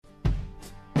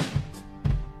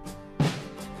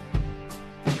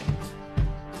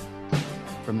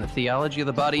the Theology of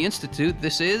the Body Institute,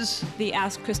 this is the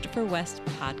Ask Christopher West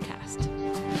podcast.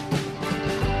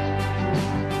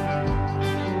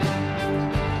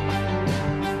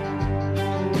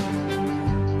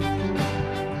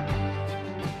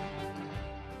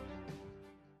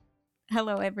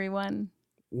 Hello, everyone.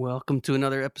 Welcome to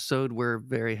another episode. We're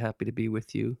very happy to be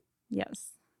with you.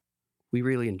 Yes, We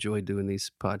really enjoy doing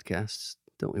these podcasts,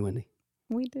 don't we, Wendy?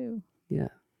 we do. Yeah.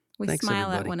 We Thanks, smile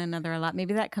everybody. at one another a lot.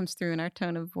 Maybe that comes through in our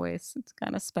tone of voice. It's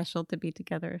kind of special to be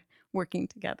together, working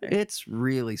together. It's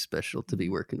really special to be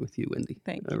working with you, Wendy.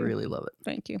 Thank I you. really love it.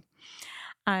 Thank you.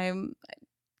 I'm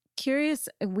curious.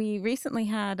 We recently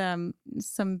had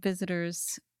some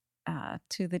visitors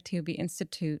to the TOB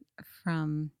Institute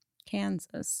from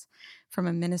Kansas, from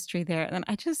a ministry there. And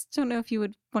I just don't know if you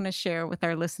would want to share with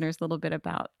our listeners a little bit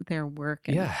about their work.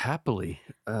 Yeah, happily.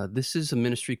 This is a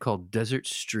ministry called Desert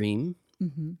Stream,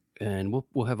 Mm-hmm. and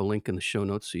we'll have a link in the show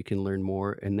notes so you can learn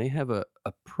more. And they have a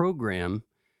program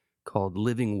called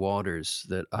Living Waters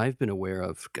that I've been aware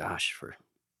of, for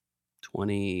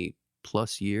 20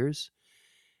 plus years.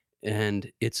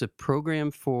 And it's a program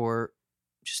for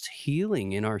just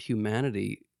healing in our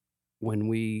humanity when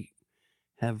we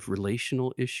have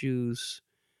relational issues,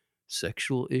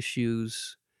 sexual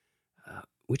issues,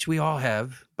 which we all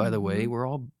have, by the way. We're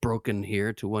all broken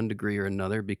here to one degree or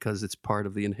another because it's part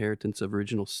of the inheritance of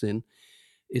original sin.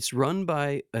 It's run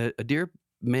by a dear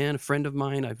man, a friend of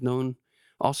mine I've known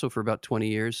also for about 20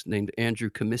 years, named Andrew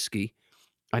Comiskey.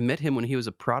 I met him when he was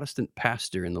a Protestant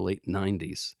pastor in the late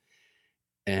 90s.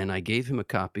 And I gave him a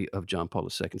copy of John Paul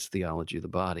II's Theology of the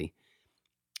Body.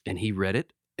 And he read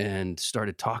it and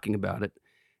started talking about it.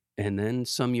 And then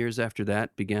some years after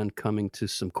that began coming to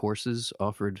some courses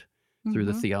offered through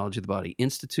the Theology of the Body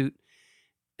Institute,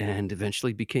 and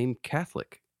eventually became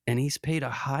Catholic. And he's paid a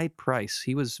high price.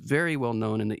 He was very well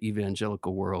known in the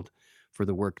evangelical world for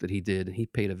the work that he did. He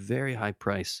paid a very high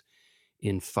price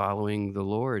in following the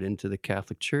Lord into the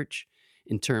Catholic Church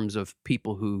in terms of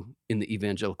people who in the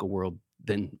evangelical world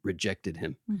then rejected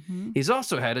him. He's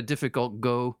also had a difficult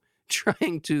go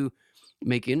trying to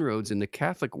make inroads in the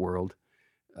Catholic world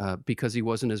because he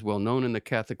wasn't as well known in the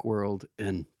Catholic world.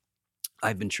 And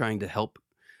I've been trying to help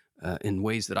in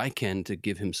ways that I can to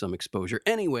give him some exposure.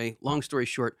 Anyway, long story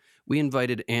short, we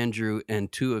invited Andrew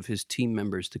and two of his team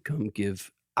members to come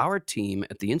give our team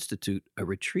at the Institute a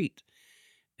retreat.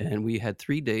 And we had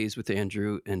 3 days with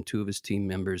Andrew and two of his team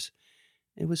members.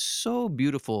 It was so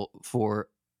beautiful for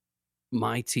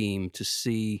my team to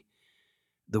see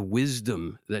the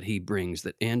wisdom that he brings,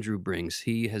 that Andrew brings.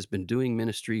 He has been doing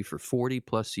ministry for 40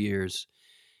 plus years,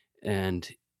 and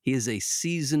he is a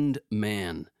seasoned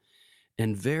man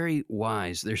and very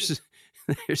wise.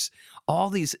 There's all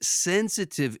these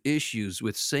sensitive issues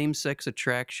with same-sex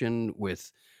attraction,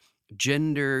 with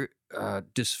gender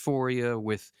dysphoria,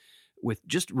 with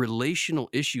just relational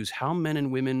issues, how men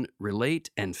and women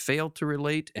relate and fail to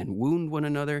relate and wound one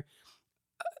another.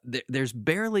 There's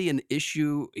barely an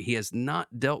issue he has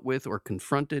not dealt with or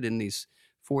confronted in these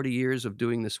 40 years of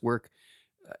doing this work.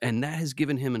 And that has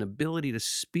given him an ability to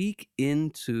speak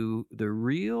into the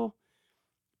real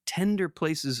tender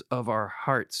places of our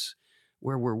hearts,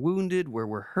 where we're wounded, where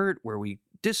we're hurt, where we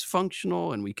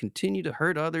dysfunctional and we continue to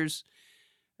hurt others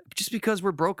just because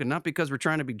we're broken, not because we're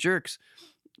trying to be jerks.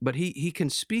 But he can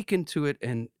speak into it,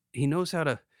 and he knows how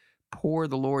to pour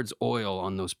the Lord's oil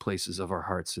on those places of our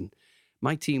hearts. And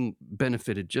my team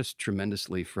benefited just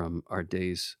tremendously from our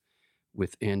days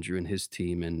with Andrew and his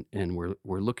team, and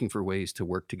we're looking for ways to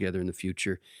work together in the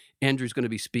future. Andrew's going to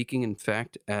be speaking, in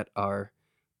fact, at our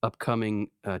upcoming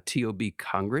TOB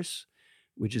Congress,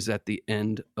 which is at the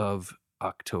end of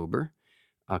October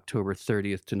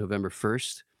 30th to November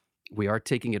 1st. We are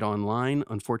taking it online,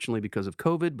 unfortunately, because of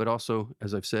COVID, but also,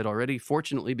 as I've said already,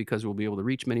 fortunately, because we'll be able to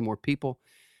reach many more people.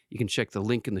 You can check the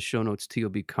link in the show notes,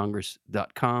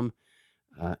 tobcongress.com.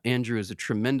 Andrew is a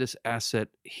tremendous asset.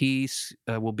 He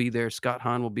will be there. Scott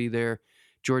Hahn will be there.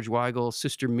 George Weigel,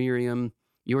 Sister Miriam,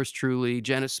 yours truly,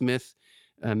 Janet Smith,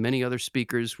 many other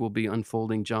speakers will be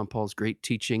unfolding John Paul's great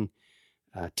teaching.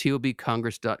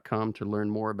 tobcongress.com to learn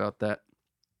more about that.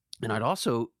 And I'd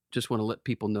also just want to let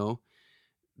people know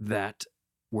that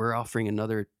we're offering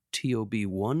another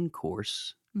TOB1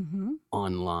 course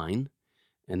online,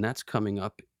 and that's coming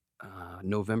up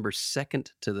November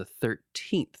 2nd to the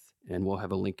 13th. And we'll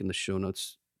have a link in the show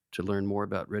notes to learn more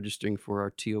about registering for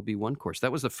our TOB1 course.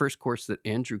 That was the first course that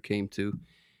Andrew came to,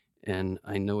 and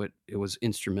I know it was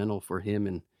instrumental for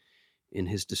him in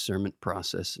his discernment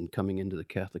process and coming into the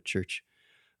Catholic Church.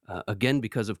 Again,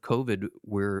 because of COVID,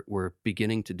 we're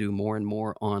beginning to do more and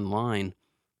more online.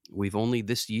 We've only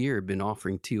this year been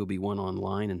offering TOB1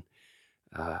 online, and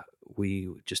Uh, we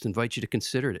just invite you to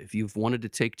consider it. If you've wanted to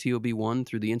take TOB1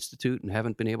 through the Institute and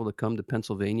haven't been able to come to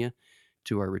Pennsylvania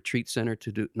to our retreat center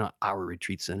to do, not our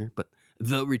retreat center, but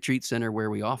the retreat center where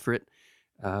we offer it,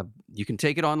 uh, you can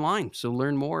take it online. So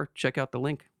learn more, check out the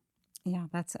link. Yeah,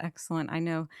 that's excellent. I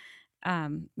know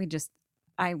we just,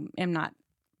 I am not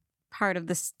part of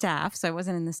the staff, so I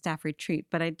wasn't in the staff retreat,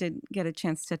 but I did get a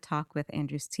chance to talk with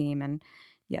Andrew's team and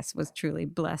yes, was truly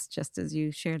blessed just as you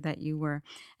shared that you were.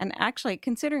 And actually,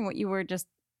 considering what you were just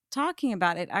talking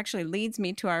about, it actually leads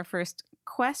me to our first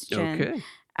question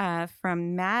Okay.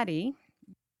 from Maddie.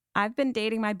 I've been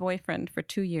dating my boyfriend for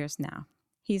 2 years now.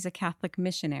 He's a Catholic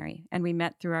missionary, and we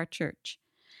met through our church.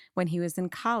 When he was in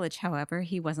college, however,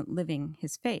 he wasn't living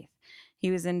his faith.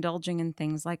 He was indulging in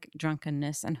things like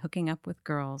drunkenness and hooking up with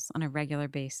girls on a regular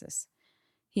basis.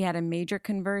 He had a major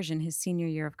conversion his senior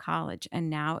year of college and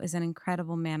now is an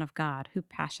incredible man of God who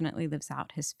passionately lives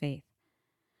out his faith.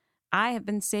 I have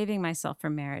been saving myself for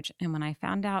marriage, and when I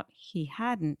found out he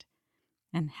hadn't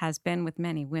and has been with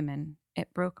many women,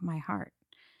 it broke my heart.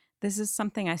 This is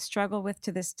something I struggle with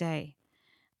to this day.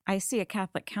 I see a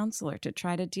Catholic counselor to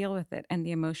try to deal with it, and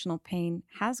the emotional pain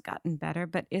has gotten better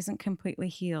but isn't completely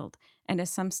healed and is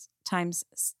sometimes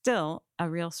still a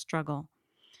real struggle.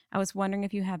 I was wondering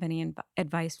if you have any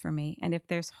advice for me and if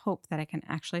there's hope that I can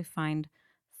actually find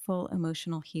full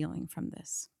emotional healing from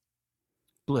this.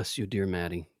 Bless you, dear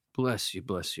Maddie. Bless you,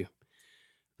 bless you.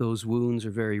 Those wounds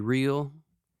are very real.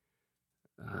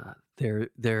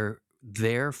 They're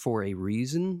there for a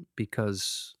reason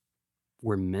because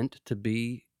we're meant to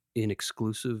be in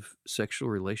exclusive sexual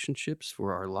relationships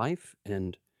for our life.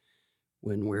 And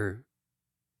when we're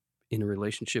in a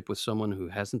relationship with someone who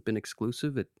hasn't been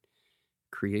exclusive, it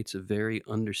creates a very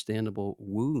understandable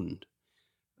wound.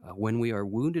 When we are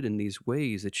wounded in these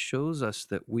ways, it shows us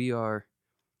that we are,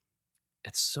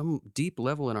 at some deep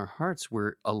level in our hearts,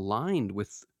 we're aligned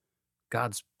with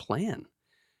God's plan.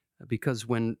 Because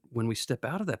when we step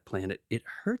out of that plan, it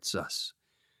hurts us.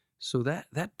 So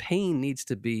that pain needs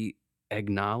to be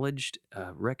acknowledged,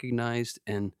 recognized,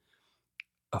 and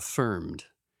affirmed.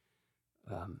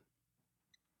 Um,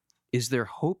 is there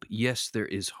hope? Yes, there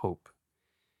is hope.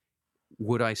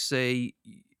 Would I say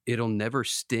it'll never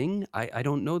sting? I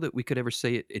don't know that we could ever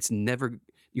say it's never.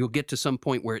 You'll get to some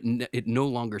point where it no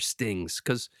longer stings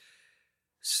because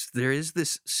there is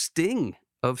this sting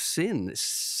of sin.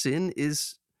 Sin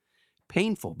is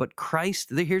painful, but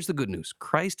here's the good news.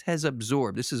 Christ has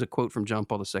absorbed, this is a quote from John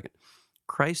Paul II.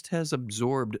 Christ has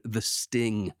absorbed the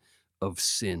sting of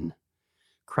sin.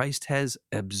 Christ has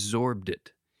absorbed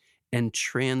it and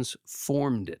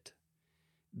transformed it.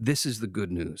 This is the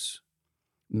good news.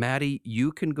 Maddie,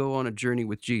 you can go on a journey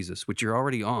with Jesus, which you're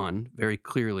already on very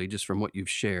clearly, just from what you've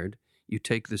shared. You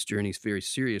take this journey very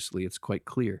seriously. It's quite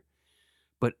clear.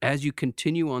 But as you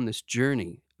continue on this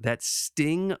journey, that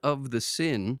sting of the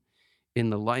sin in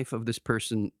the life of this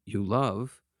person you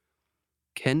love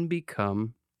can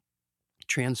become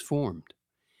transformed.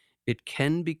 It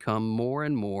can become more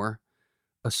and more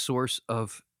a source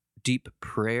of deep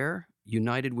prayer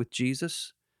united with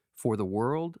Jesus for the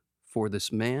world, for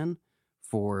this man,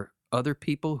 for other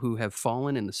people who have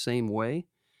fallen in the same way.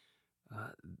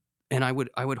 Uh, and I would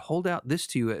hold out this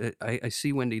to you. I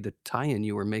see, Wendy, the tie-in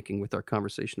you were making with our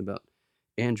conversation about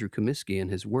Andrew Comiskey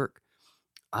and his work.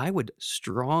 I would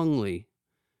strongly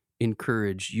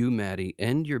encourage you, Maddie,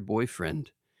 and your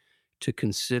boyfriend to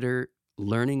consider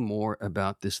learning more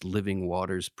about this Living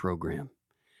Waters program.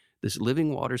 This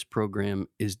Living Waters program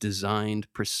is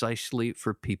designed precisely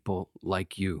for people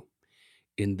like you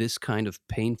in this kind of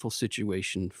painful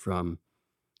situation, from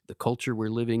the culture we're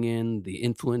living in, the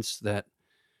influence that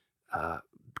uh,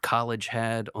 college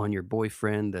had on your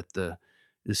boyfriend, that the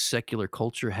secular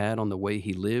culture had on the way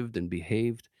he lived and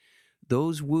behaved.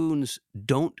 Those wounds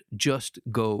don't just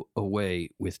go away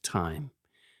with time.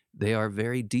 They are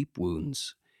very deep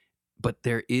wounds, but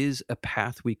there is a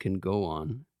path we can go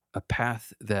on, a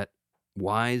path that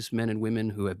wise men and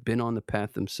women who have been on the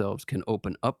path themselves can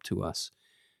open up to us,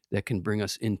 that can bring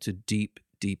us into deep,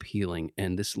 deep healing.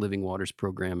 And this Living Waters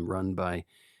program run by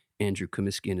Andrew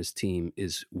Comiskey and his team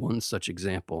is one such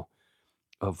example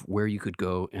of where you could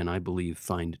go and, I believe,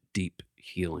 find deep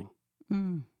healing.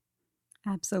 Mm,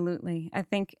 absolutely. I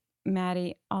think,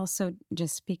 Maddie, also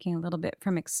just speaking a little bit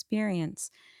from experience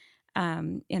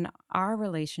in our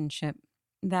relationship,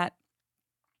 that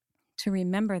to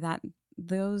remember that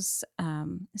those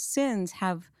sins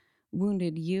have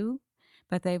wounded you,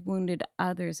 but they've wounded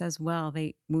others as well.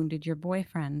 They wounded your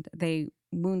boyfriend, they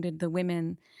wounded the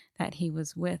women that he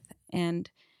was with. And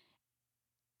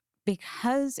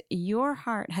because your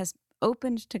heart has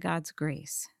opened to God's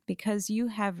grace, because you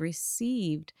have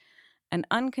received an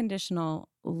unconditional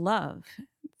love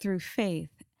through faith,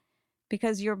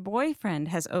 because your boyfriend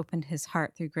has opened his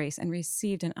heart through grace and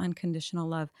received an unconditional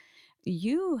love,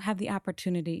 you have the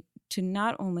opportunity to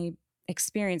not only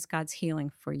experience God's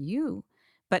healing for you,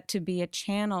 but to be a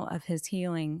channel of his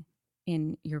healing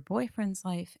in your boyfriend's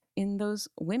life, in those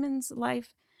women's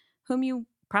life whom you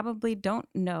probably don't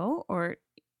know, or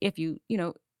if you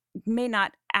may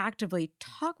not actively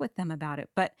talk with them about it,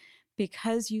 but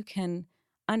because you can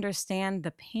understand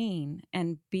the pain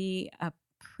and be a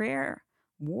prayer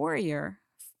warrior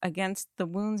against the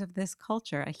wounds of this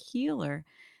culture, a healer,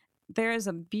 there is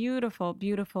a beautiful,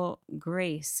 beautiful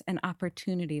grace and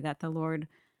opportunity that the Lord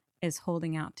is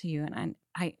holding out to you. And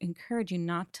I encourage you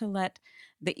not to let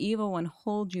the evil one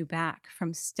hold you back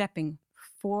from stepping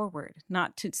forward,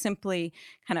 not to simply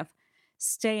kind of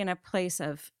stay in a place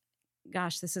of,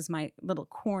 gosh, this is my little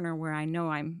corner where I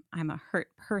know I'm a hurt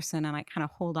person and I kind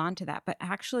of hold on to that, but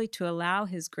actually to allow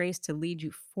his grace to lead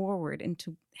you forward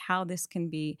into how this can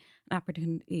be an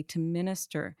opportunity to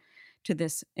minister to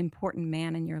this important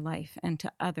man in your life and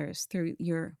to others through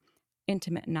your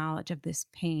intimate knowledge of this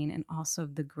pain and also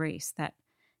the grace that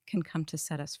can come to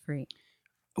set us free.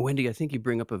 Wendy, I think you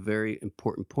bring up a very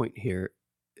important point here,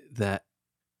 that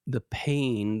the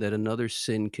pain that another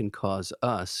sin can cause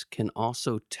us can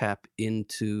also tap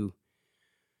into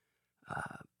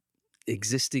uh,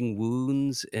 existing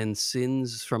wounds and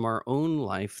sins from our own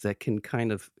life that can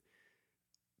kind of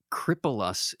cripple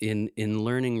us in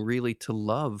learning really to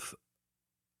love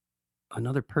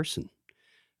another person.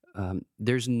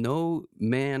 There's no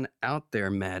man out there,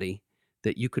 Maddie,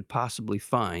 that you could possibly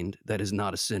find that is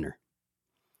not a sinner.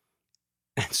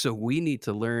 And so we need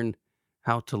to learn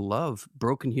how to love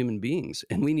broken human beings.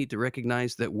 And we need to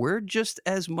recognize that we're just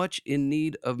as much in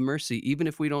need of mercy, even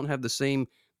if we don't have the same,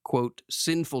 quote,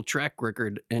 sinful track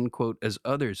record, end quote, as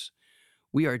others.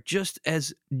 We are just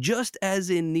as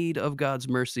in need of God's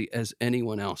mercy as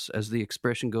anyone else. As the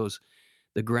expression goes,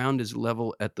 the ground is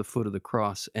level at the foot of the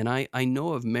cross. And I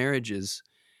know of marriages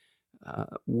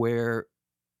where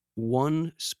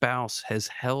one spouse has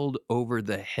held over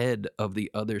the head of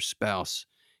the other spouse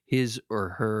his or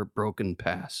her broken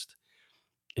past.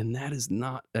 And that is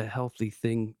not a healthy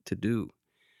thing to do.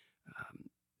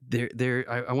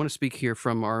 I want to speak here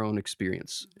from our own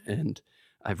experience. And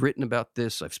I've written about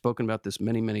this. I've spoken about this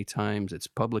many, many times. It's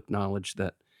public knowledge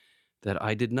that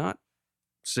I did not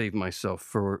save myself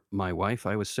for my wife.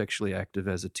 I was sexually active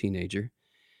as a teenager,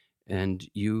 and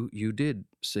you did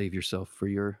save yourself for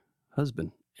your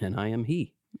husband, and I am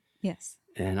he. Yes.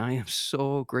 And I am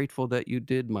so grateful that you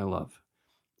did, my love.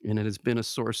 And it has been a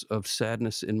source of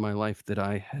sadness in my life that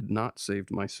I had not saved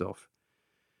myself.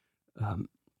 Um,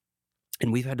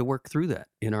 and we've had to work through that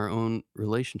in our own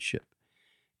relationship.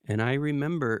 And I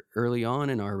remember early on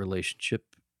in our relationship,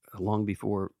 long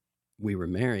before we were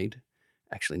married,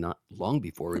 actually not long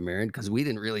before we were married, because we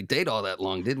didn't really date all that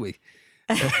long, did we?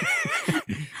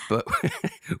 But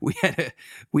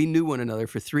we knew one another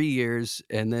for 3 years,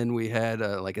 and then we had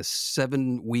like a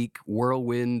 7-week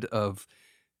whirlwind of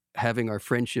having our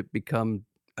friendship become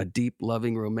a deep,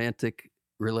 loving, romantic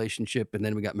relationship, and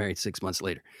then we got married 6 months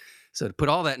later. So to put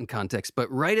all that in context,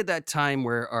 but right at that time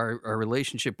where our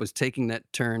relationship was taking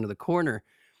that turn to the corner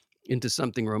into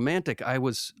something romantic, I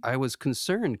was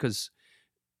concerned because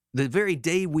the very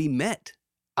day we met,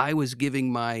 I was giving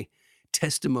my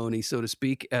testimony, so to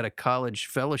speak, at a college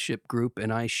fellowship group,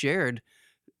 and I shared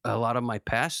a lot of my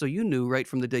past. So you knew right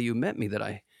from the day you met me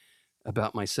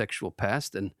about my sexual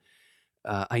past, and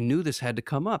I knew this had to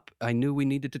come up. I knew we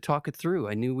needed to talk it through.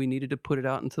 I knew we needed to put it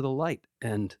out into the light.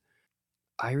 And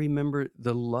I remember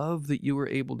the love that you were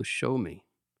able to show me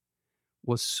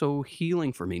was so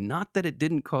healing for me. Not that it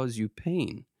didn't cause you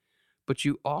pain, but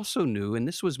you also knew, and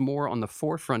this was more on the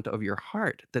forefront of your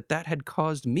heart, that had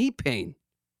caused me pain.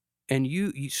 And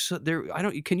so there,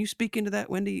 can you speak into that,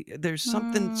 Wendy? There's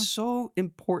something so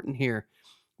important here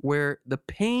where the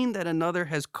pain that another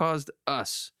has caused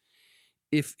us,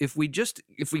 if we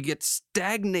get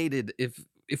stagnated,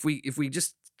 if we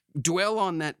just dwell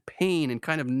on that pain and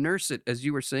kind of nurse it, as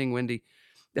you were saying, Wendy,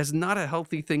 that's not a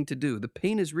healthy thing to do. The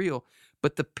pain is real,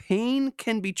 but the pain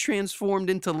can be transformed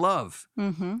into love.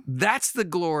 Mm-hmm. That's the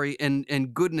glory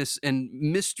and goodness and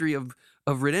mystery of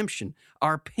redemption.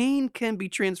 Our pain can be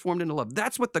transformed into love.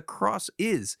 That's what the cross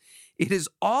is. It is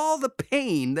all the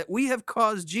pain that we have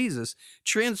caused Jesus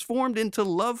transformed into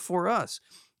love for us.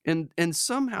 And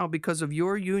somehow, because of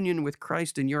your union with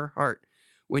Christ in your heart,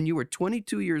 when you were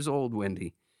 22 years old,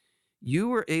 Wendy, you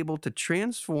were able to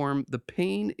transform the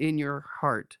pain in your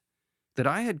heart that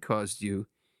I had caused you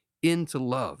into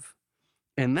love.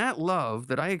 And that love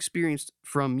that I experienced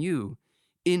from you,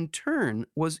 in turn,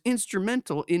 was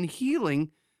instrumental in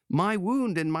healing my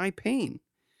wound and my pain.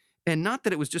 And not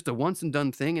that it was just a once and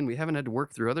done thing and we haven't had to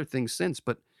work through other things since,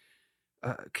 but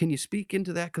can you speak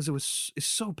into that? Because it's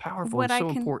so powerful and What I so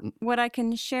can important. what I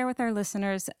can share with our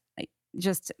listeners,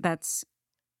 just that's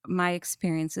my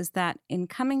experience, is that in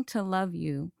coming to love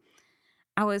you,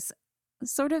 I was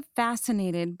sort of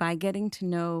fascinated by getting to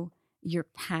know your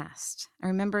past. I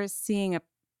remember seeing a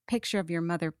picture of your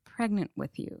mother pregnant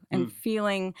with you and Mm.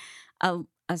 feeling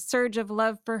a surge of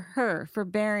love for her, for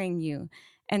bearing you,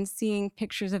 and seeing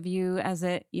pictures of you as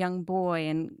a young boy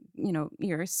and,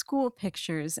 your school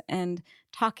pictures and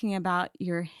talking about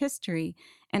your history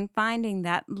and finding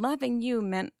that loving you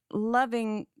meant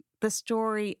loving the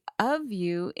story of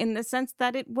you in the sense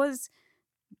that it was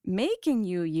making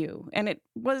you you and it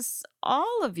was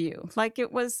all of you, like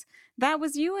it was that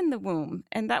was you in the womb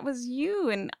and that was you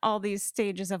in all these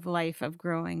stages of life of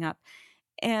growing up.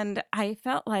 And I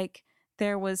felt like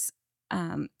there was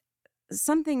um,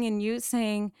 something in you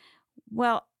saying,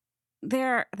 well,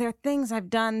 there are things I've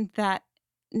done that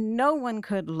no one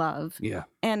could love, Yeah.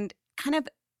 and kind of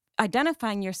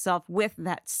identifying yourself with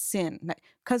that sin,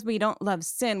 because we don't love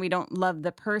sin, we don't love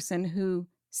the person who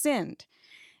sinned.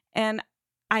 And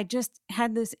I just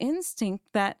had this instinct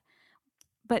that,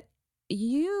 but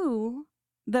you,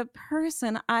 the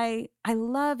person I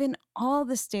love in all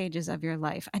the stages of your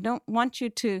life. I don't want you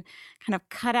to kind of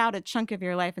cut out a chunk of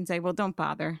your life and say, well, don't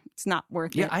bother. It's not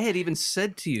worth Yeah, it. I had even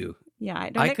said to you, Yeah, I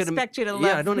don't I could, expect you to yeah,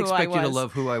 I love don't who I expect you to was.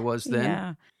 love who I was then.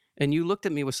 Yeah, And you looked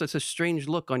at me with such a strange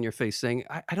look on your face saying,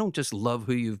 I don't just love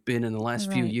who you've been in the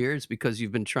last few right, years because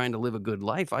you've been trying to live a good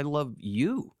life. I love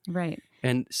you. right,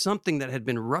 And something that had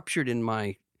been ruptured in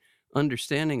my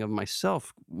understanding of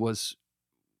myself was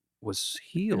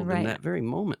healed in right. that very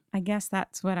moment. I guess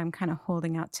that's what I'm kind of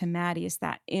holding out to Maddie, is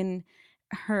that in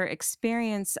her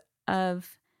experience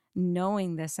of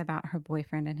knowing this about her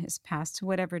boyfriend and his past, to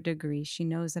whatever degree she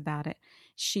knows about it,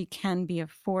 she can be a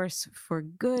force for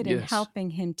good in Yes.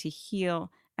 helping him to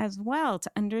heal as well,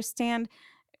 to understand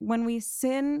when we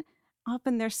sin,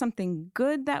 often there's something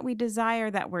good that we desire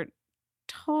that we're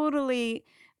totally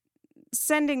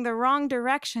sending the wrong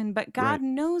direction, but God Right.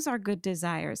 knows our good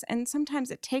desires. And sometimes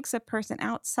it takes a person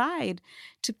outside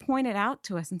to point it out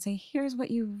to us and say, here's what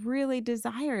you really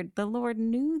desired. The Lord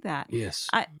knew that. Yes.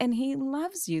 And He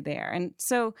loves you there. And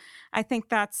so I think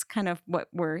that's kind of what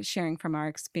we're sharing from our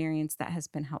experience that has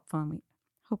been helpful. And we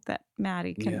hope that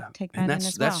Maddie can Yeah. take And that in that's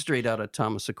as that's well. straight out of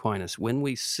Thomas Aquinas. When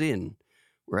we sin,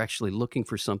 we're actually looking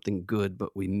for something good,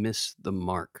 but we miss the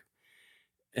mark.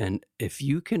 And if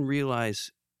you can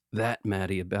realize that,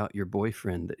 Maddie, about your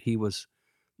boyfriend, that he was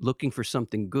looking for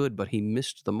something good, but he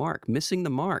missed the mark. Missing the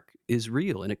mark is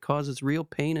real, and it causes real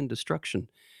pain and destruction.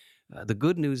 The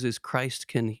good news is Christ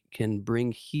can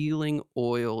bring healing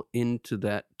oil into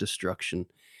that destruction,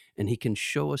 and He can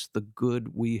show us the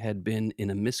good we had been in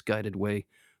a misguided way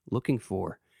looking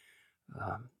for.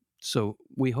 Um, so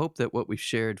we hope that what we've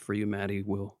shared for you, Maddie,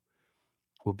 will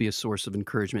be a source of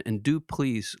encouragement. And do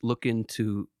please look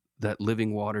into that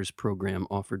Living Waters program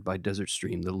offered by Desert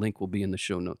Stream. The link will be in the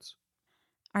show notes.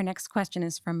 Our next question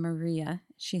is from Maria.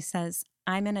 She says,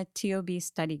 I'm in a TOB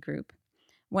study group.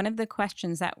 One of the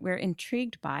questions that we're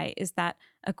intrigued by is that,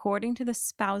 according to the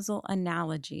spousal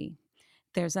analogy,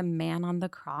 there's a man on the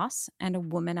cross and a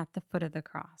woman at the foot of the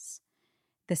cross.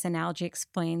 This analogy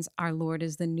explains our Lord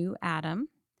is the new Adam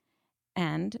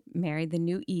and Mary, the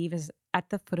new Eve, is at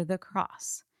the foot of the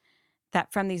cross.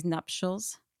 That from these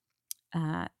nuptials,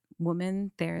 uh,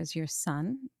 woman, there is your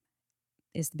son,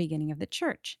 is the beginning of the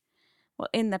church. Well,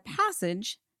 in the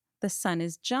passage, the son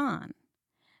is John.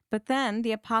 But then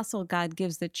the apostle God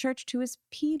gives the church to is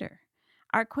Peter.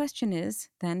 Our question is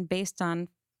then, based on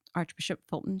Archbishop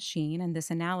Fulton Sheen and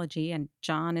this analogy, and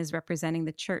John is representing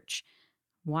the church,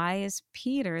 why is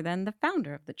Peter then the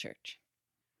founder of the church?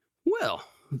 Well,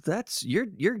 that's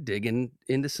you're digging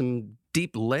into some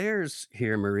deep layers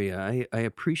here, Maria. I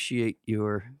appreciate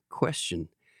your question.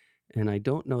 And I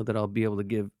don't know that I'll be able to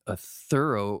give a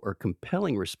thorough or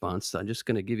compelling response. So I'm just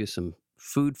going to give you some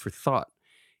food for thought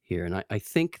here. And I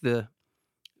think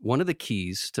one of the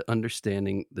keys to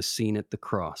understanding the scene at the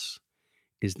cross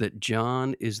is that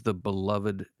John is the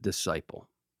beloved disciple.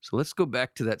 So let's go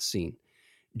back to that scene.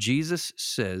 Jesus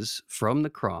says from the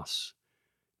cross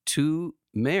to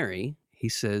Mary, he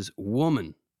says,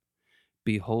 "Woman,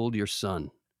 behold your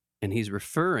son." And he's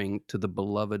referring to the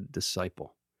beloved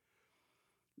disciple.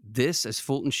 This, as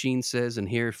Fulton Sheen says, and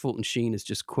here Fulton Sheen is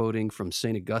just quoting from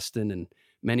St. Augustine and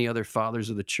many other fathers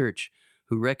of the church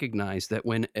who recognize that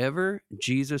whenever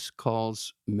Jesus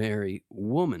calls Mary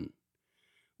woman,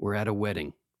 We're at a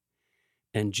wedding,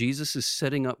 and Jesus is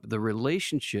setting up the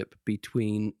relationship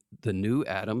between the new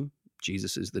Adam,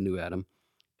 Jesus is the new Adam,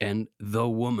 and the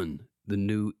woman, the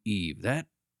new Eve. That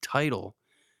title,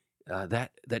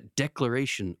 that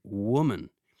declaration,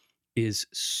 woman, is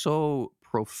so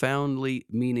profoundly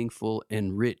meaningful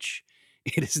and rich.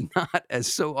 It is not,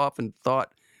 as so often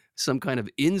thought, some kind of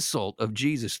insult of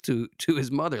Jesus to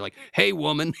his mother, like, "Hey,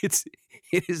 woman."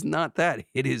 It is not that.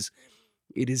 It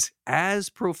is as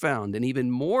profound and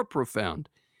even more profound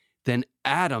than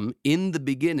Adam in the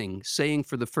beginning saying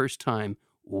for the first time,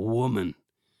 "Woman."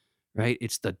 Right?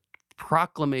 It's the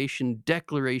proclamation,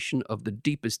 declaration of the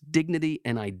deepest dignity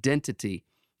and identity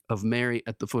of Mary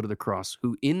at the foot of the cross,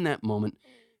 who in that moment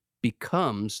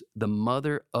becomes the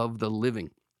mother of the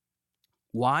living.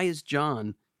 Why is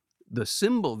John the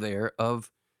symbol there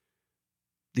of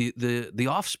the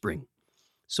offspring?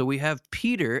 So we have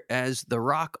Peter as the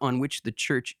rock on which the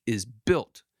church is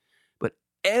built. But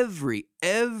every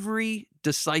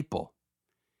disciple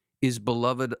is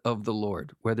beloved of the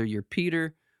Lord, whether you're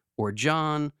Peter or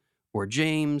John or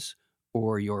James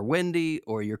or you're Wendy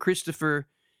or you're Christopher.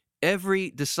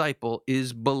 Every disciple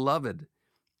is beloved.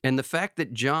 And the fact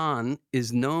that John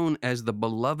is known as the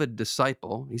beloved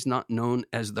disciple, he's not known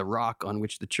as the rock on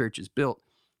which the church is built.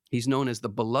 He's known as the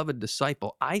beloved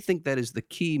disciple. I think that is the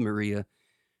key, Maria,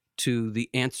 to the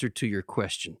answer to your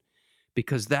question,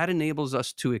 because that enables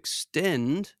us to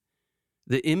extend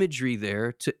the imagery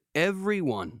there to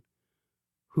everyone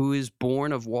who is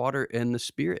born of water and the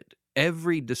Spirit.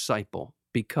 Every disciple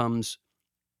becomes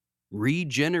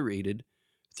regenerated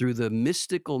through the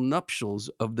mystical nuptials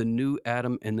of the new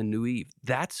Adam and the new Eve.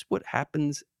 That's what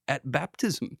happens at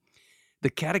baptism. The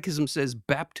Catechism says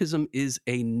baptism is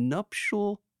a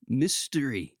nuptial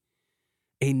mystery.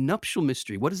 A nuptial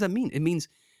mystery. What does that mean? It means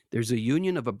there's a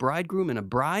union of a bridegroom and a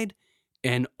bride,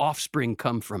 and offspring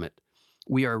come from it.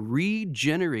 We are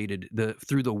regenerated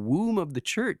through the womb of the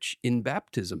church in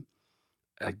baptism.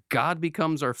 God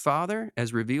becomes our Father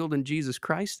as revealed in Jesus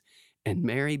Christ, and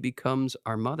Mary becomes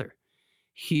our mother.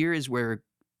 Here is where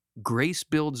grace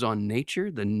builds on nature,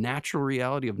 the natural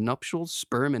reality of nuptials,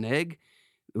 sperm and egg,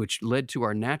 which led to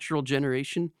our natural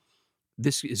generation.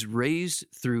 This is raised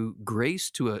through grace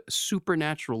to a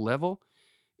supernatural level.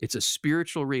 It's a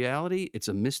spiritual reality. It's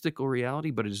a mystical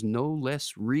reality, but it is no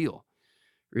less real.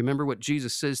 Remember what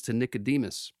Jesus says to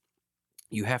Nicodemus.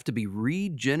 You have to be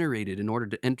regenerated in order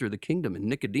to enter the kingdom. And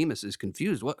Nicodemus is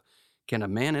confused. What? Can a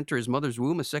man enter his mother's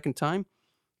womb a second time?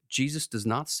 Jesus does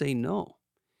not say no.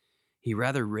 He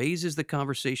rather raises the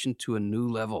conversation to a new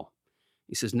level.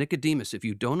 He says, Nicodemus, if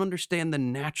you don't understand the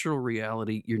natural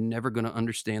reality, you're never going to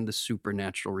understand the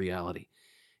supernatural reality.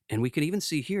 And we can even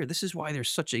see here, this is why there's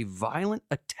such a violent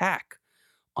attack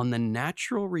on the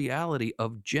natural reality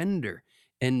of gender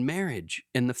and marriage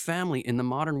and the family in the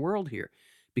modern world here.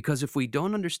 Because if we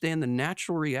don't understand the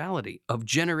natural reality of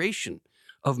generation,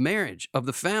 of marriage, of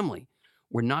the family,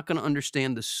 we're not going to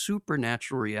understand the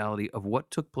supernatural reality of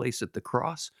what took place at the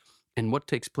cross and what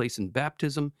takes place in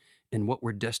baptism and what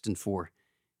we're destined for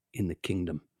in the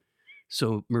kingdom.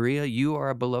 So, Maria, you are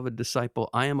a beloved disciple.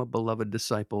 I am a beloved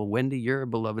disciple. Wendy, you're a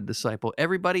beloved disciple.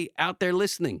 Everybody out there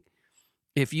listening,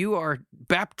 if you are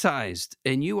baptized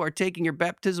and you are taking your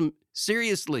baptism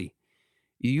seriously,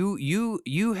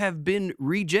 you have been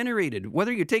regenerated.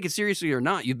 Whether you take it seriously or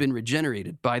not, you've been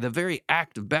regenerated by the very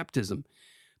act of baptism.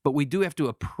 But we do have to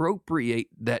appropriate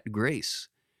that grace.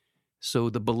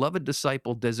 So the beloved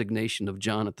disciple designation of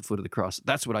John at the foot of the cross,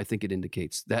 that's what I think it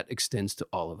indicates. That extends to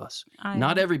all of us. I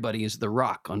Not like everybody is the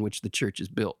rock on which the church is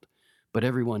built, but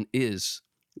everyone is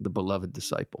the beloved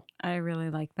disciple. I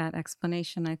really like that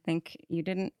explanation. I think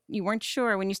you weren't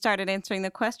sure when you started answering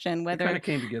the question It whether kind of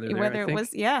came together there, I whether it think.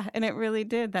 was, yeah, and it really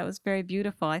did. That was very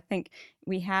beautiful. I think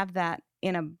we have that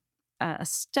in a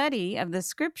study of the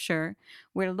scripture.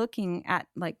 We're looking at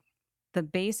like the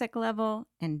basic level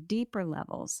and deeper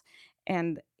levels.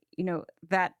 And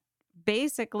that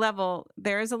basic level,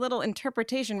 there is a little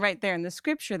interpretation right there in the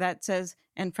scripture that says,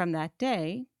 and from that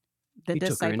day the He took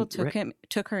her disciple in, right?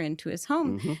 took her into his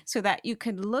home, hmm so that you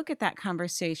could look at that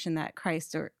conversation that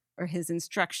Christ, or his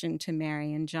instruction to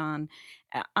Mary and John,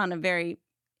 on a very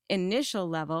initial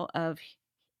level of,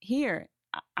 here,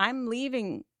 I'm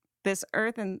leaving this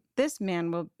earth and this man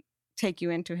will take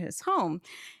you into his home.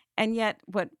 And yet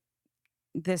what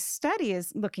this study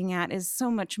is looking at is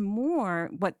so much more,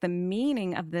 what the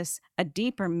meaning of this, a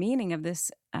deeper meaning of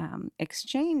this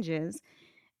exchange is.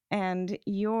 And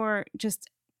you're just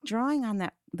drawing on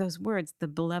those words, the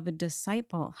beloved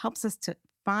disciple, helps us to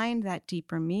find that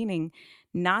deeper meaning.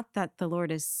 Not that the Lord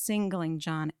is singling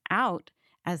John out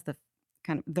as the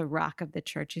kind of the rock of the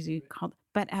church, as you called,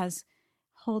 but as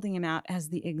holding him out as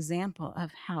the example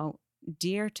of how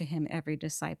dear to him every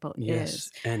disciple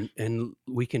Yes, is. and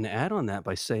we can add on that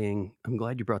by saying, I'm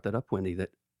glad you brought that up, Wendy, that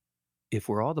if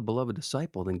we're all the beloved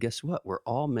disciple, then guess what? We're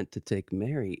all meant to take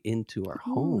Mary into our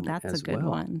Ooh, home that's a as good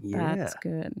well. one. Yeah. That's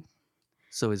good.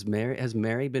 So has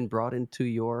Mary been brought into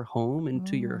your home,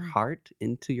 into your Mm, heart,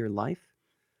 into your life?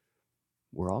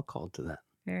 We're all called to that.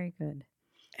 very good.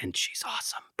 And she's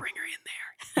awesome. Bring her in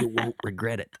there. You won't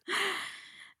regret it.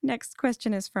 Next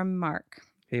question is from Mark.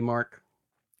 Hey, Mark.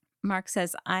 Mark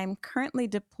says, I'm currently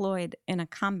deployed in a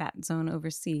combat zone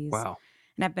overseas, Wow.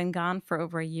 and I've been gone for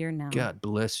over a year now. God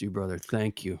bless you, brother.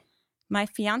 Thank you. My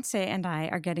fiance and I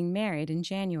are getting married in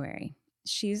January.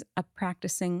 She's a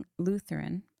practicing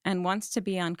Lutheran and wants to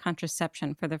be on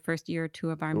contraception for the first year or two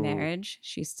of our Oh, marriage.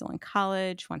 She's still in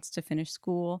college, wants to finish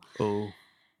school. oh.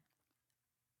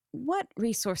 What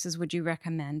resources would you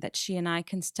recommend that she and I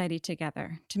can study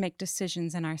together to make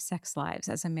decisions in our sex lives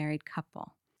as a married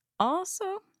couple?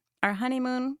 Also, our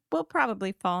honeymoon will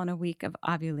probably fall in a week of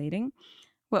ovulating.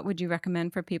 What would you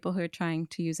recommend for people who are trying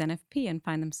to use NFP and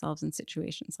find themselves in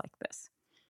situations like this?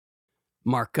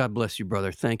 Mark, God bless you,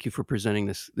 brother. Thank you for presenting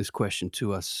this question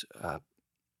to us.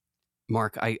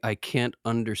 Mark, I can't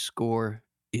underscore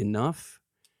enough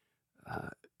uh,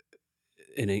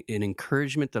 an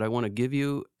encouragement that I want to give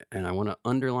you, and I want to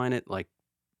underline it like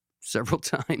several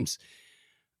times.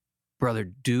 Brother,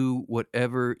 do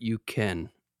whatever you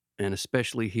can, and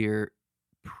especially here,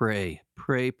 pray,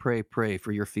 pray, pray, pray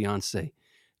for your fiance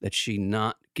that she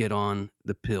not get on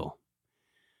the pill.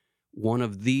 One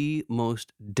of the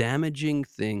most damaging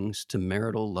things to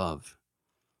marital love,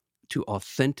 to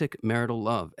authentic marital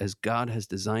love, as God has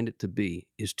designed it to be,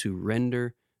 is to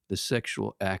render the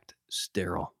sexual act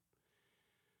sterile.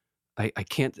 I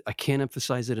can't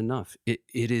emphasize it enough. It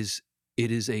is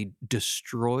a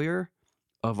destroyer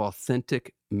of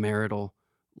authentic marital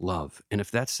love. And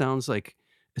if that sounds like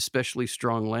especially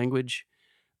strong language,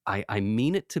 I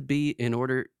mean it to be in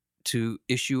order to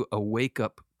issue a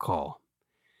wake-up call.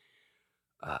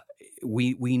 Uh,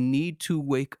 we need to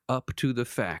wake up to the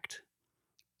fact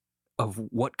of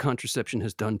what contraception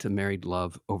has done to married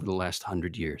love over the last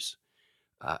 100 years.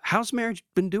 How's marriage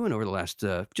been doing over the last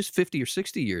just 50 or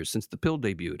 60 years since the pill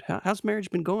debuted? How's marriage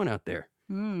been going out there?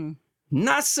 Hmm.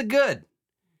 Not so good.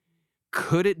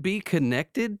 Could it be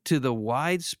connected to the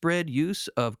widespread use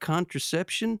of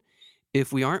contraception?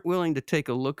 If we aren't willing to take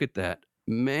a look at that,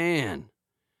 man,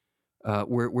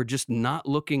 we're just not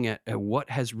looking at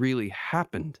what has really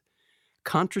happened.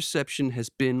 Contraception has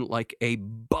been like a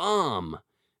bomb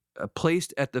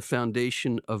placed at the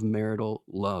foundation of marital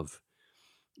love.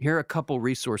 Here are a couple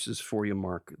resources for you,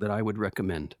 Mark, that I would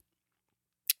recommend.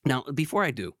 Now, before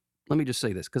I do, let me just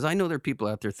say this, because I know there are people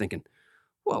out there thinking,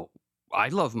 well, I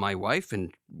love my wife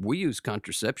and we use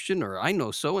contraception, or I know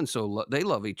so and so, they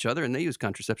love each other and they use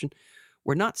contraception.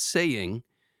 We're not saying,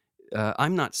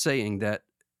 I'm not saying that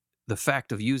the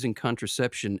fact of using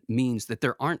contraception means that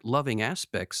there aren't loving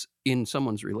aspects in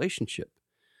someone's relationship.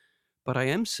 But I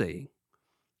am saying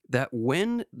that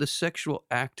when the sexual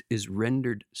act is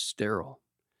rendered sterile,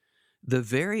 the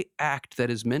very act that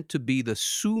is meant to be the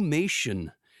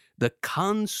summation, the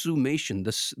consummation,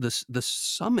 the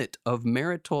summit of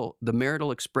the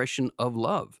marital expression of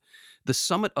love, the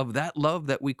summit of that love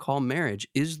that we call marriage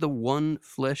is the one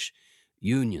flesh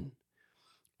union.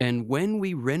 And when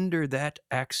we render that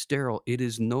act sterile, it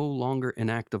is no longer an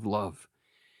act of love.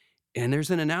 And there's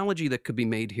an analogy that could be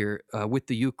made here with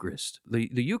the Eucharist. The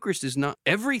Eucharist is not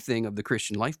everything of the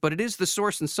Christian life, but it is the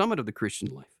source and summit of the Christian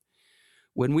life.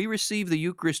 When we receive the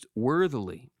Eucharist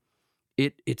worthily,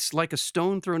 it's like a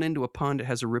stone thrown into a pond. It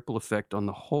has a ripple effect on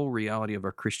the whole reality of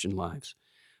our Christian lives.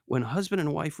 When husband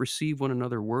and wife receive one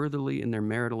another worthily in their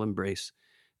marital embrace,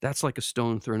 that's like a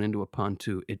stone thrown into a pond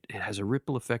too. It has a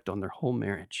ripple effect on their whole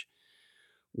marriage.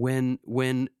 When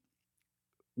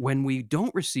we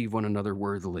don't receive one another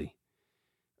worthily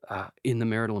in the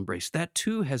marital embrace, that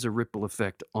too has a ripple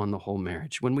effect on the whole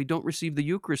marriage. When we don't receive the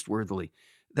Eucharist worthily,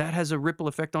 that has a ripple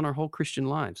effect on our whole Christian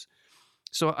lives.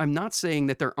 So I'm not saying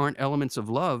that there aren't elements of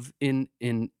love in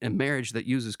a marriage that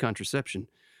uses contraception,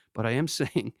 but I am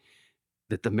saying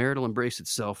that the marital embrace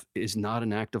itself is not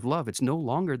an act of love. It's no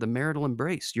longer the marital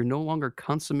embrace. You're no longer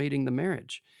consummating the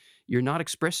marriage. You're not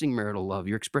expressing marital love.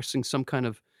 You're expressing some kind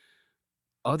of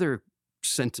other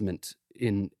sentiment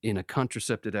in a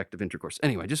contracepted act of intercourse.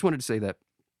 Anyway, I just wanted to say that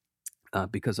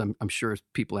because I'm sure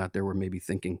people out there were maybe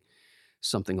thinking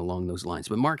something along those lines.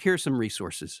 But Mark, here are some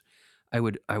resources. I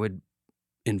would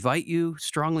invite you,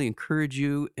 strongly encourage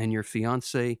you and your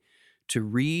fiance to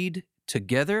read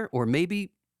together, or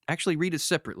maybe actually read it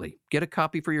separately. Get a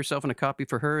copy for yourself and a copy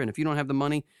for her. And if you don't have the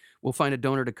money, we'll find a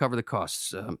donor to cover the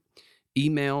costs.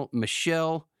 Email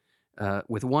Michelle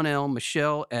with one L,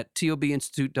 Michelle at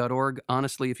tobinstitute.org.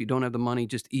 Honestly, if you don't have the money,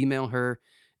 just email her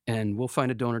and we'll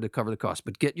find a donor to cover the cost.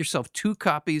 But get yourself 2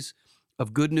 copies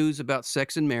of Good News About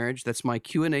Sex and Marriage. That's my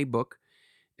Q&A book.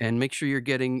 And make sure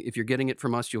if you're getting it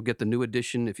from us, you'll get the new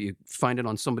edition. If you find it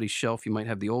on somebody's shelf, you might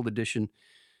have the old edition.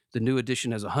 The new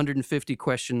edition has 150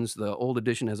 questions. The old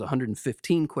edition has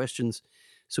 115 questions.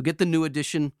 So get the new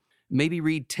edition. Maybe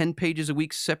read 10 pages a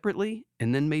week separately,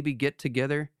 and then maybe get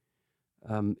together.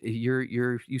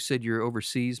 You said you're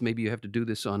overseas. Maybe you have to do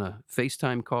this on a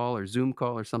FaceTime call or Zoom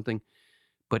call or something.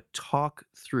 But talk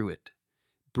through it.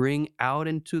 Bring out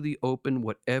into the open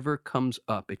whatever comes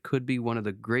up. It could be one of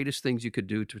the greatest things you could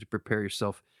do to prepare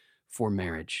yourself for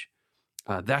marriage.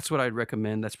 That's what I'd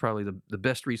recommend. That's probably the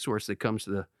best resource that comes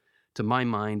to my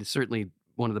mind. It's certainly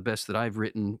one of the best that I've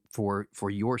written for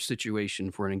your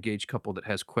situation, for an engaged couple that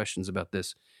has questions about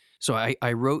this. So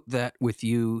I wrote that with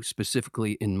you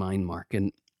specifically in mind, Mark.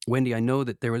 And Wendy, I know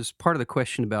that there was part of the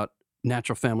question about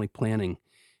natural family planning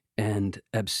and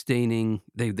abstaining.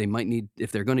 They might need,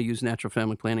 if they're going to use natural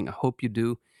family planning, I hope you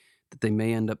do, that they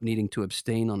may end up needing to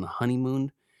abstain on the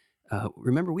honeymoon.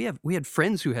 Remember, we had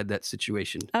friends who had that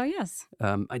situation. Oh, yes.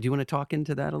 Do you want to talk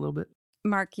into that a little bit?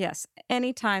 Mark, yes.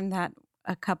 Anytime that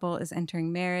a couple is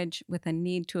entering marriage with a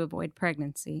need to avoid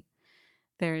pregnancy,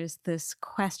 there is this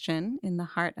question in the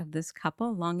heart of this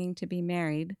couple longing to be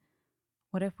married.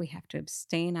 What if we have to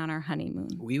abstain on our honeymoon?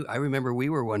 I remember we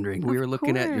were wondering. We were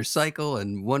looking at your cycle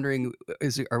and wondering,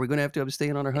 are we going to have to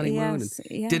abstain on our honeymoon? Yes,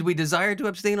 yeah. Did we desire to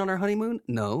abstain on our honeymoon?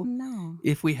 No. No.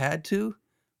 If we had to,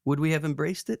 would we have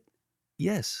embraced it?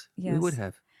 Yes, we would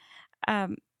have.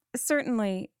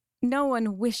 Certainly, no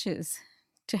one wishes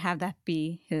to have that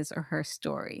be his or her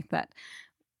story, that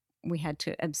we had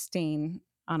to abstain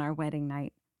on our wedding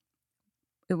night.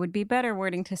 It would be better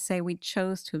wording to say we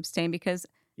chose to abstain, because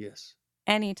yes,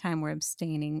 anytime we're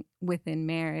abstaining within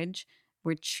marriage,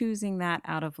 we're choosing that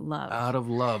out of love. Out of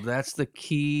love. That's the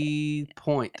key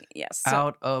point. Yes. So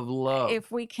out of love.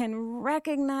 If we can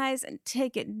recognize and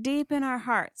take it deep in our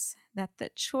hearts that the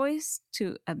choice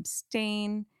to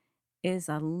abstain is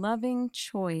a loving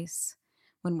choice,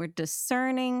 when we're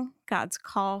discerning God's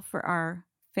call for our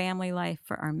family life,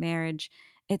 for our marriage,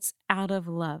 it's out of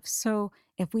love. So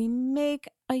if we make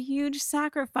a huge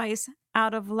sacrifice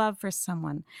out of love for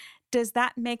someone, does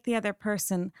that make the other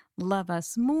person love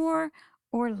us more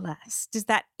or less? Does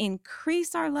that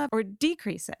increase our love or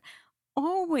decrease it?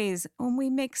 Always, when we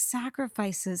make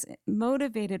sacrifices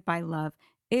motivated by love,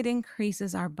 it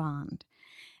increases our bond.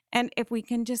 And if we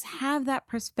can just have that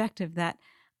perspective that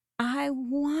I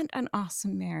want an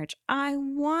awesome marriage, I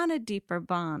want a deeper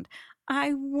bond,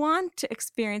 I want to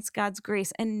experience God's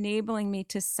grace enabling me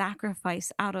to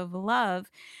sacrifice out of love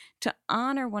to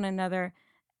honor one another,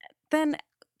 then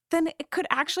it could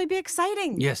actually be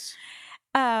exciting. Yes.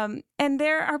 And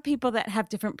there are people that have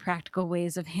different practical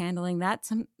ways of handling that.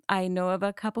 I know of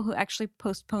a couple who actually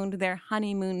postponed their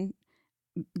honeymoon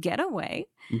getaway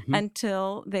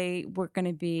until they were going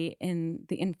to be in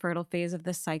the infertile phase of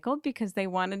the cycle, because they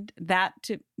wanted that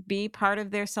to be part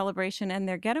of their celebration and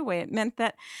their getaway. It meant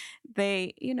that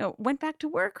they, went back to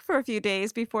work for a few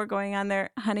days before going on their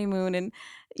honeymoon, and,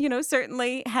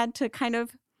 certainly had to kind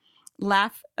of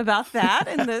laugh about that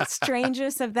and the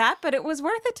strangeness of that, but it was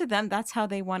worth it to them. That's how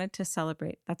they wanted to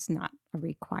celebrate. That's not a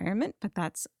requirement, but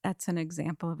that's an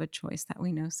example of a choice that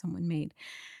we know someone made.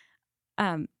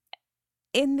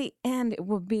 In the end, it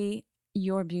will be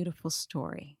your beautiful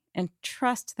story, and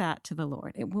trust that to the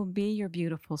Lord. It will be your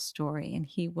beautiful story, and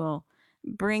He will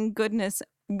bring goodness,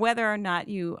 whether or not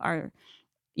your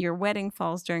wedding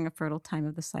falls during a fertile time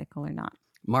of the cycle or not.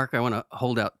 Mark, I want to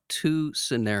hold out 2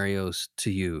 scenarios to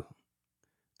you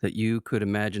that you could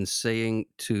imagine saying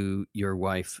to your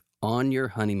wife on your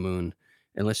honeymoon,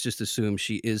 and let's just assume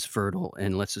she is fertile,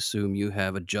 and let's assume you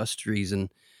have a just reason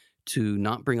to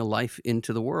not bring a life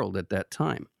into the world at that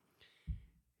time.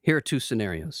 Here are 2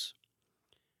 scenarios.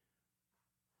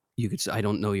 You could say, I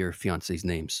don't know your fiance's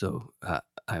name, so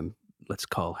let's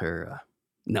call her,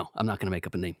 no, I'm not going to make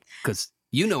up a name, because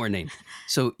you know her name.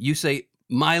 So you say,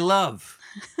 my love,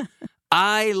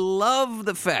 I love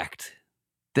the fact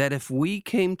that if we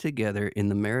came together in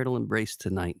the marital embrace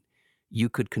tonight, you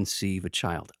could conceive a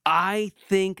child. I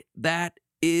think that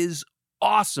is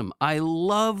awesome. I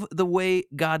love the way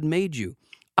God made you.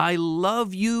 I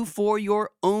love you for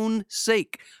your own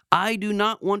sake. I do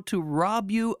not want to rob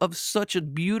you of such a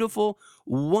beautiful,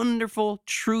 wonderful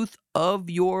truth of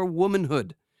your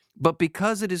womanhood. But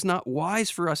because it is not wise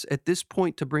for us at this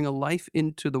point to bring a life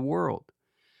into the world,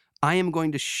 I am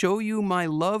going to show you my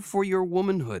love for your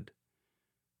womanhood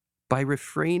by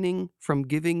refraining from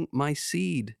giving my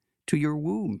seed to your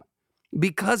womb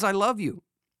because I love you.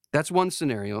 That's one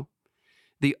scenario.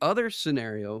 The other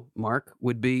scenario, Mark,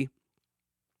 would be,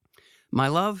 my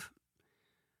love,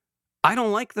 I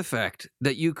don't like the fact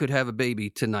that you could have a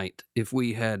baby tonight if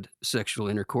we had sexual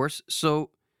intercourse. So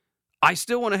I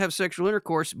still want to have sexual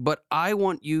intercourse, but I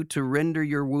want you to render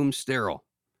your womb sterile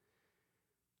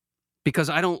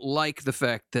because I don't like the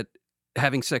fact that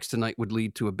having sex tonight would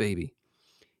lead to a baby.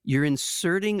 You're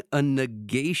inserting a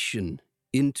negation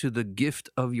into the gift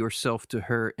of yourself to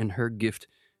her and her gift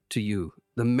to you.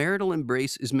 The marital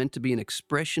embrace is meant to be an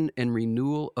expression and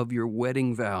renewal of your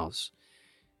wedding vows.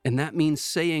 And that means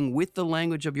saying with the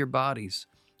language of your bodies,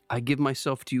 I give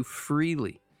myself to you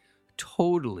freely,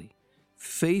 totally,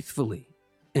 faithfully,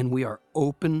 and we are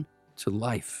open to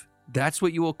life. That's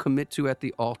what you will commit to at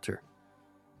the altar.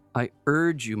 I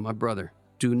urge you, my brother,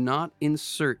 do not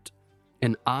insert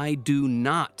an I do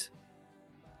not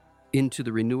into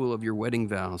the renewal of your wedding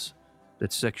vows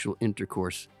that sexual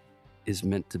intercourse is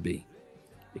meant to be.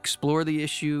 Explore the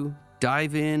issue,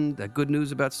 dive in. That Good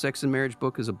News About Sex and Marriage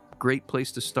book is a great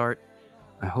place to start.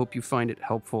 I hope you find it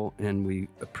helpful, and we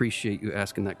appreciate you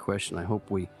asking that question. I hope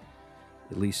we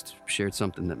at least shared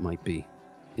something that might be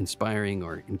inspiring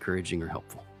or encouraging or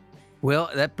helpful.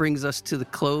 Well, that brings us to the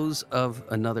close of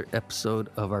another episode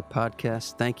of our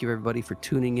podcast. Thank you, everybody, for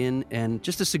tuning in. And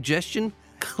just a suggestion,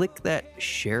 click that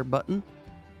share button.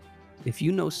 If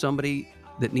you know somebody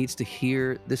that needs to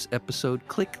hear this episode,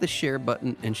 click the share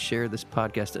button and share this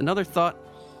podcast. Another thought,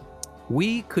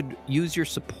 we could use your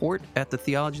support at the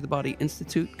Theology of the Body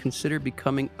Institute. Consider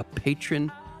becoming a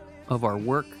patron of our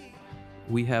work.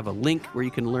 We have a link where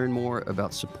you can learn more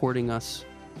about supporting us.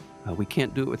 We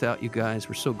can't do it without you guys.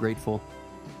 We're so grateful.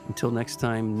 Until next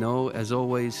time, know, as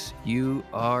always, you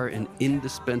are an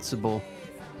indispensable,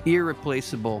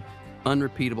 irreplaceable,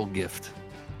 unrepeatable gift.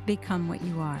 Become what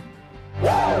you are.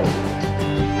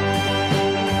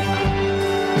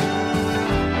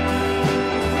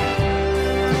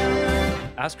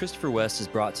 Ask Christopher West is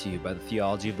brought to you by the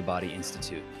Theology of the Body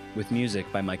Institute, with music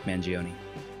by Mike Mangione.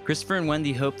 Christopher and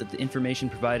Wendy hope that the information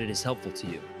provided is helpful to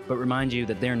you, but remind you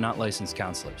that they are not licensed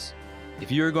counselors.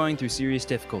 If you are going through serious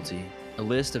difficulty, a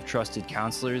list of trusted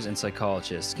counselors and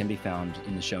psychologists can be found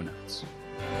in the show notes.